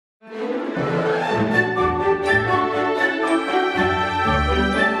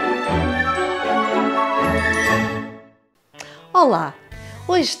Olá!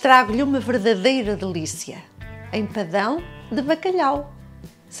 Hoje trago-lhe uma verdadeira delícia, empadão de bacalhau.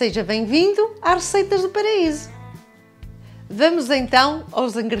 Seja bem-vindo às Receitas do Paraíso. Vamos então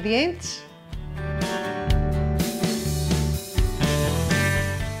aos ingredientes?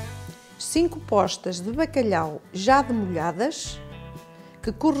 5 postas de bacalhau já demolhadas,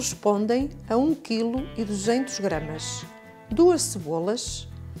 que correspondem a 1,2 kg, 2 cebolas,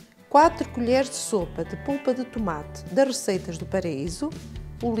 4 colheres de sopa de polpa de tomate das Receitas do Paraíso.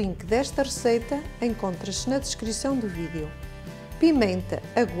 O link desta receita encontra-se na descrição do vídeo. Pimenta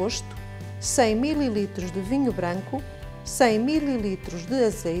a gosto, 100 ml de vinho branco, 100 ml de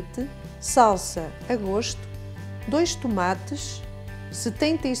azeite, salsa a gosto, 2 tomates,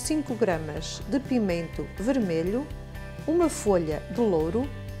 75 gramas de pimento vermelho, uma folha de louro,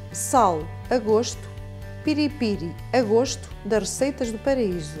 sal a gosto, piripiri a gosto das Receitas do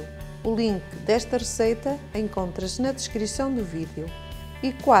Paraíso. O link desta receita encontra-se na descrição do vídeo.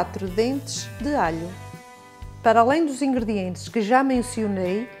 E 4 dentes de alho. Para além dos ingredientes que já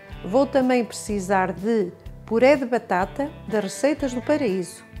mencionei, vou também precisar de puré de batata das Receitas do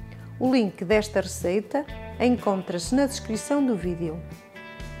Paraíso. O link desta receita encontra-se na descrição do vídeo.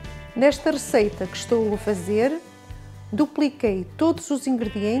 Nesta receita que estou a fazer, dupliquei todos os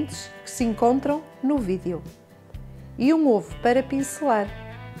ingredientes que se encontram no vídeo. E um ovo para pincelar.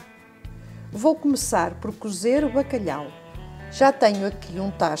 Vou começar por cozer o bacalhau. Já tenho aqui um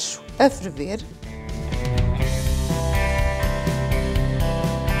tacho a ferver.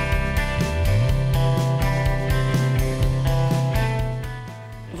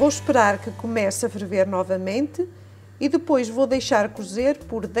 Vou esperar que comece a ferver novamente e depois vou deixar cozer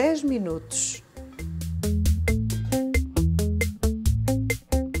por 10 minutos.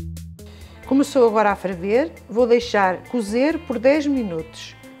 Começou agora a ferver, vou deixar cozer por 10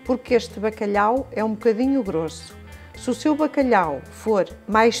 minutos, porque este bacalhau é um bocadinho grosso. Se o seu bacalhau for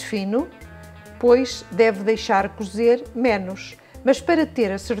mais fino, pois deve deixar cozer menos. Mas para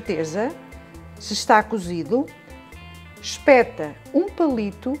ter a certeza, se está cozido, espeta um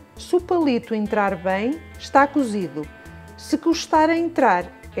palito. Se o palito entrar bem, está cozido. Se custar a entrar,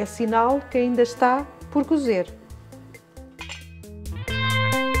 é sinal que ainda está por cozer.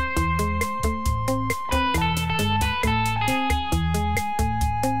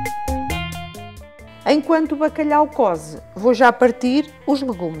 Enquanto o bacalhau coze, vou já partir os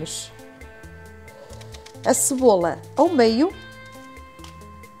legumes. A cebola ao meio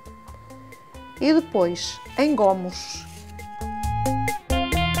e depois em gomos.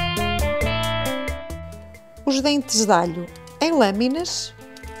 Os dentes de alho em lâminas.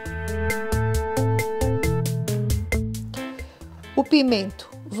 O pimento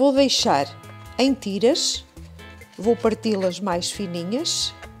vou deixar em tiras, vou parti-las mais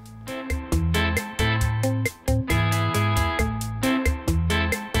fininhas.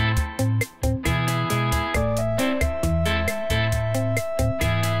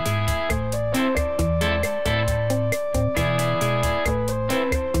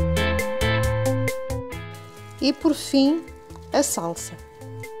 E por fim, a salsa.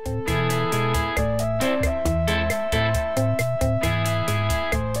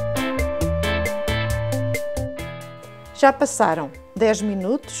 Já passaram 10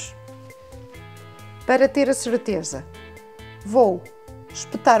 minutos. Para ter a certeza, vou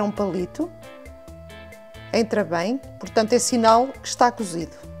espetar um palito. Entra bem, portanto é sinal que está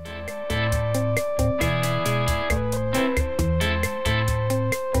cozido.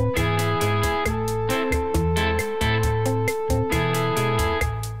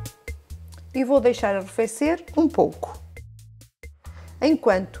 E vou deixar arrefecer um pouco.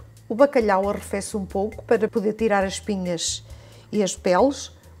 Enquanto o bacalhau arrefece um pouco para poder tirar as espinhas e as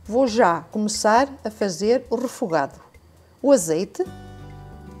peles, vou já começar a fazer o refogado. O azeite,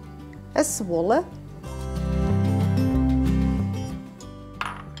 a cebola,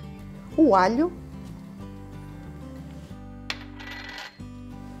 o alho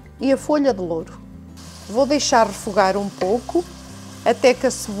e a folha de louro. Vou deixar refogar um pouco até que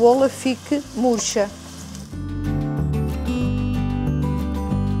a cebola fique murcha.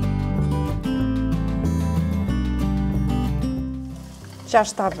 Já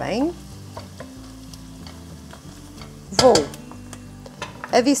está bem. Vou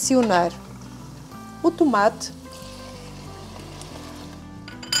adicionar o tomate,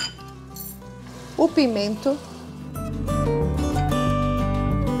 o pimento,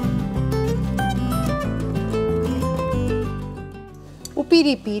 o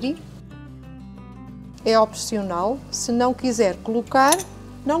piripiri. É opcional, se não quiser colocar,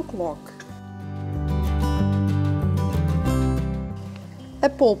 não coloque. A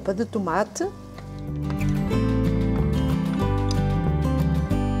polpa de tomate,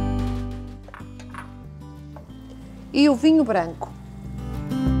 e o vinho branco.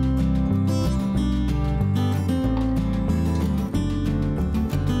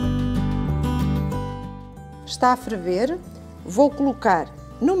 Está a ferver, vou colocar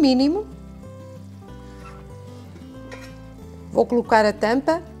no mínimo, vou colocar a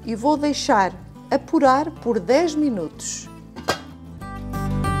tampa e vou deixar apurar por 10 minutos.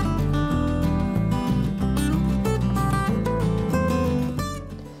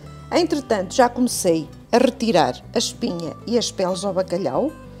 Entretanto, já comecei a retirar a espinha e as peles ao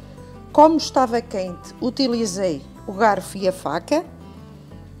bacalhau. Como estava quente, utilizei o garfo e a faca,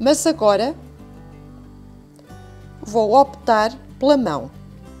 mas agora vou optar pela mão.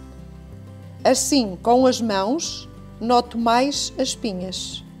 Assim, com as mãos, noto mais as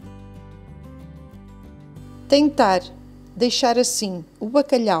espinhas. Tentar deixar assim o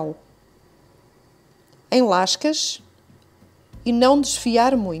bacalhau em lascas e não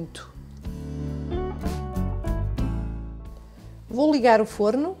desfiar muito. Vou ligar o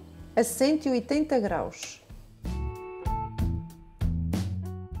forno a 180 graus.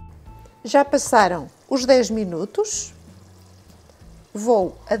 Já passaram os 10 minutos.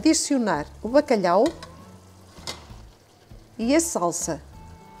 Vou adicionar o bacalhau e a salsa.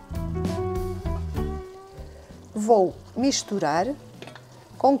 Vou misturar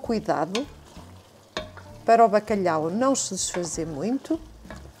com cuidado para o bacalhau não se desfazer muito.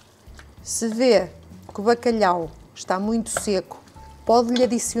 Se vê que o bacalhau está muito seco, pode-lhe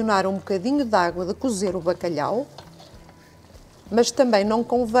adicionar um bocadinho de água de cozer o bacalhau, mas também não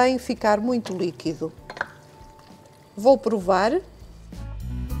convém ficar muito líquido. Vou provar.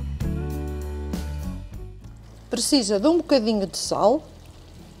 Precisa de um bocadinho de sal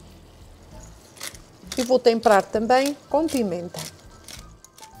e vou temperar também com pimenta.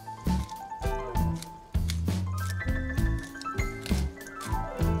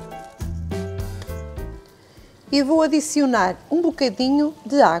 E vou adicionar um bocadinho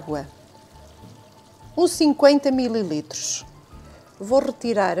de água, uns 50 ml. Vou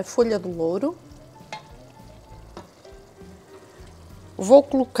retirar a folha do louro. Vou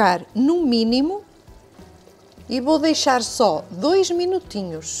colocar no mínimo e vou deixar só 2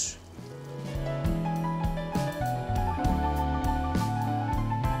 minutinhos.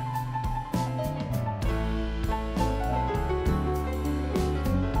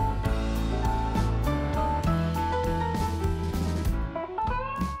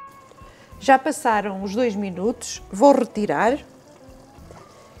 Já passaram os 2 minutos, vou retirar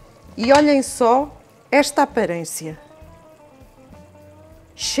e olhem só esta aparência.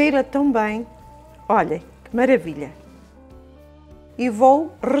 Cheira tão bem, olhem que maravilha! E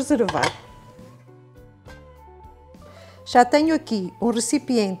vou reservar. Já tenho aqui um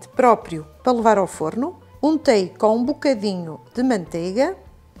recipiente próprio para levar ao forno, untei com um bocadinho de manteiga,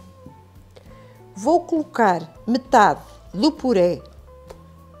 vou colocar metade do puré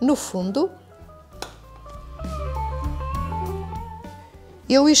no fundo.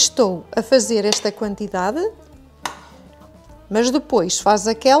 Eu estou a fazer esta quantidade, mas depois faz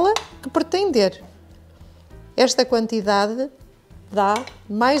aquela que pretender. Esta quantidade dá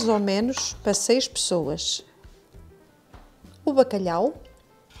mais ou menos para 6 pessoas. O bacalhau.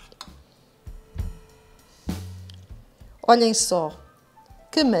 Olhem só,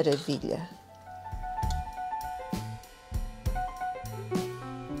 que maravilha!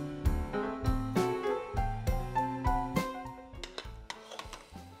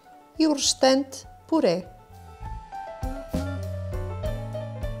 E o restante puré.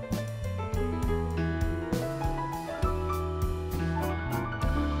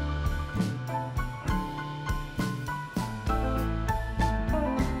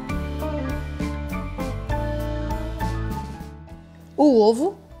 O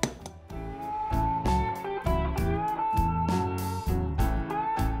ovo.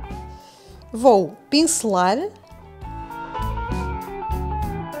 Vou pincelar.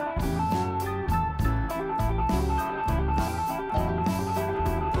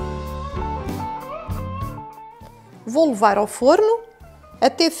 Vou levar ao forno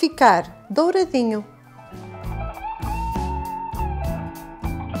até ficar douradinho.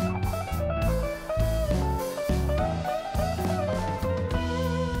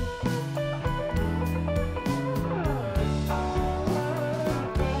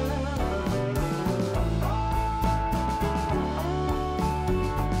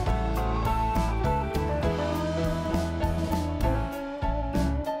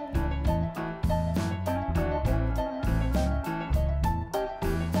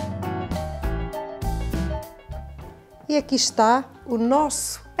 E aqui está o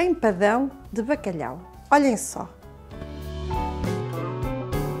nosso empadão de bacalhau. Olhem só.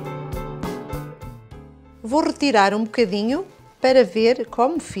 vou retirar um bocadinho para ver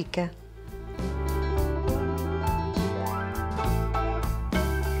como fica.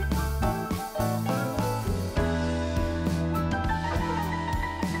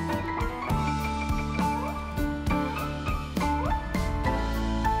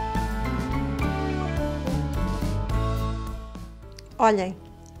 Olhem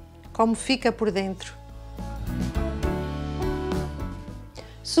como fica por dentro.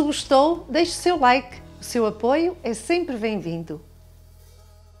 Se gostou, deixe o seu like. O seu apoio é sempre bem-vindo.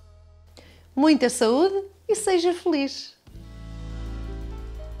 Muita saúde e seja feliz!